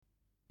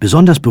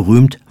Besonders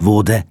berühmt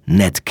wurde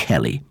Ned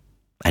Kelly,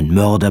 ein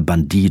Mörder,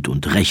 Bandit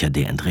und Rächer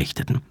der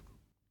Entrechteten.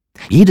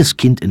 Jedes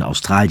Kind in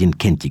Australien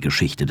kennt die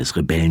Geschichte des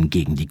Rebellen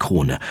gegen die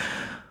Krone,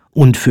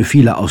 und für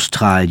viele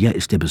Australier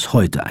ist er bis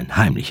heute ein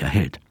heimlicher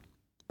Held.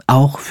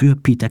 Auch für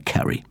Peter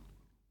Carey.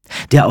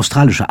 Der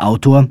australische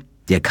Autor,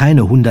 der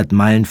keine 100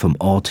 Meilen vom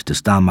Ort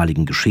des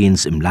damaligen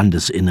Geschehens im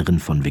Landesinneren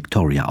von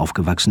Victoria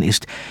aufgewachsen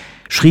ist,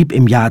 schrieb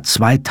im Jahr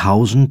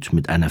 2000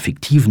 mit einer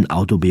fiktiven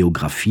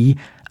Autobiografie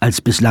als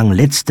bislang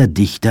letzter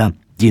Dichter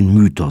den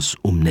Mythos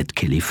um Ned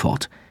Kelly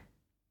fort.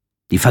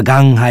 Die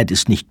Vergangenheit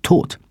ist nicht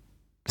tot,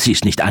 sie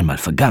ist nicht einmal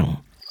vergangen.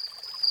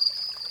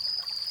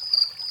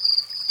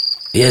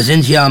 Wir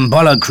sind hier am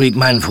Boller Creek,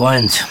 mein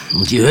Freund,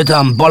 und die Hütte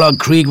am Boller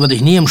Creek würde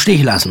ich nie im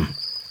Stich lassen.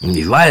 Und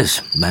ich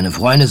weiß, meine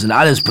Freunde sind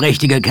alles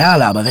prächtige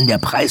Kerle, aber wenn der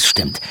Preis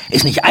stimmt,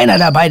 ist nicht einer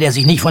dabei, der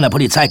sich nicht von der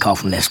Polizei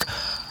kaufen lässt.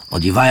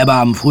 Und die Weiber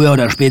haben früher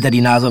oder später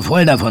die Nase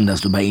voll davon,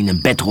 dass du bei ihnen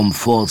im Bett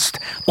rumfurzt.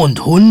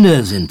 Und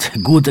Hunde sind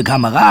gute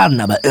Kameraden,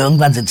 aber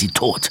irgendwann sind sie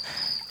tot.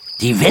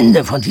 Die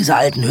Wände von dieser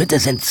alten Hütte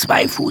sind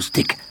 2 Fuß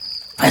dick.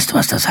 Weißt du,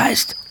 was das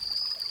heißt?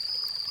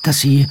 Dass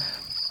sie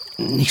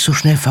nicht so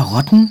schnell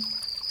verrotten?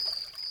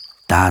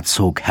 Da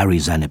zog Harry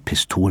seine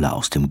Pistole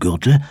aus dem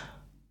Gürtel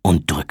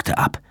und drückte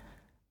ab.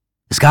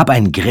 Es gab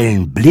einen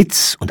grellen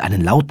Blitz und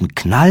einen lauten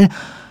Knall,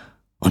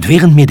 und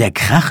während mir der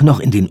Krach noch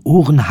in den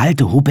Ohren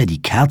hallte, hob er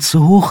die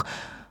Kerze hoch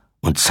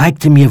und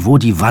zeigte mir, wo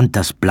die Wand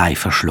das Blei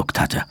verschluckt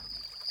hatte.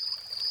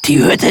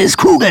 Die Hütte ist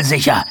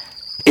kugelsicher.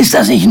 Ist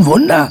das nicht ein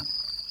Wunder?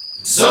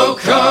 So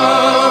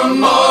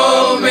come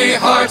all me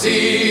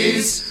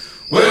hearties,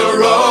 we'll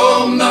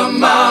roam the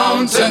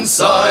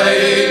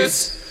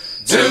mountainsides.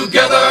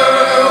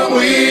 Together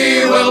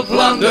we will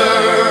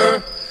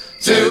plunder,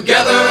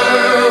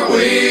 together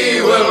we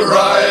will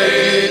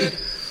ride.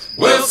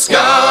 We'll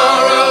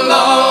scour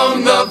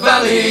along the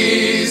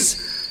valleys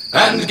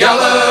and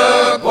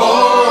gallop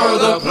o'er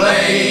the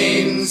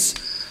plains,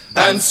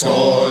 and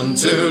scorn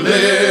to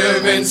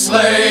live in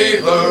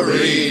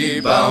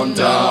slavery, bound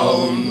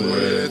down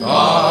with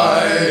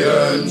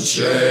iron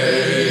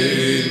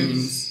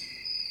chains.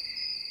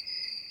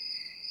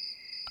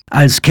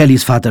 Als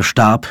Kellys Vater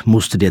starb,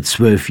 musste der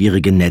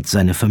 12-jährige Ned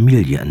seine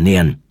Familie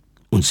ernähren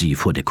und sie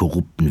vor der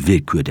korrupten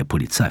Willkür der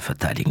Polizei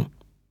verteidigen.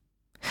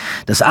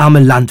 Das arme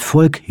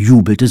Landvolk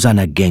jubelte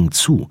seiner Gang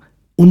zu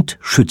und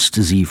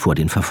schützte sie vor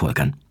den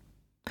Verfolgern.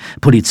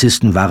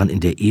 Polizisten waren in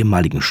der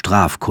ehemaligen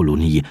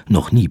Strafkolonie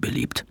noch nie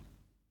beliebt.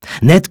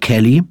 Ned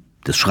Kelly,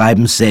 des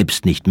Schreibens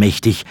selbst nicht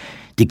mächtig,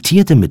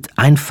 diktierte mit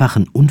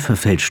einfachen,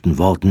 unverfälschten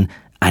Worten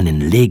einen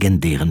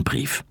legendären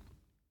Brief.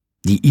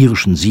 Die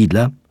irischen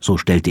Siedler, so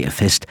stellte er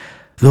fest,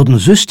 würden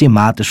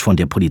systematisch von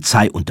der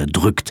Polizei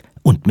unterdrückt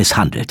und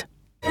misshandelt.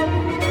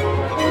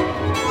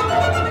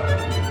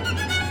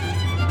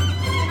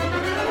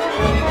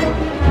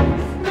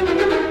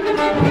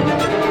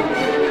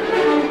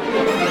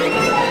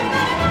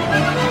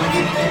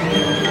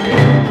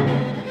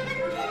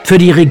 Für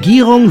die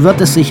Regierung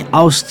wird es sich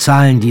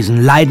auszahlen, diesen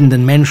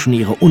leidenden Menschen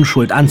ihre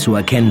Unschuld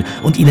anzuerkennen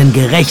und ihnen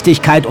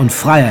Gerechtigkeit und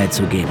Freiheit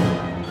zu geben.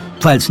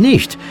 Falls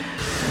nicht,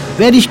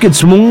 werde ich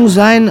gezwungen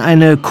sein,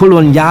 eine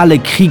koloniale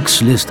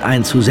Kriegslist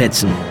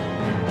einzusetzen.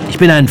 Ich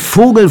bin ein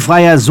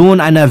vogelfreier Sohn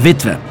einer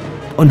Witwe,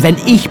 und wenn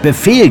ich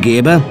Befehl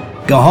gebe,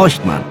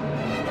 gehorcht man.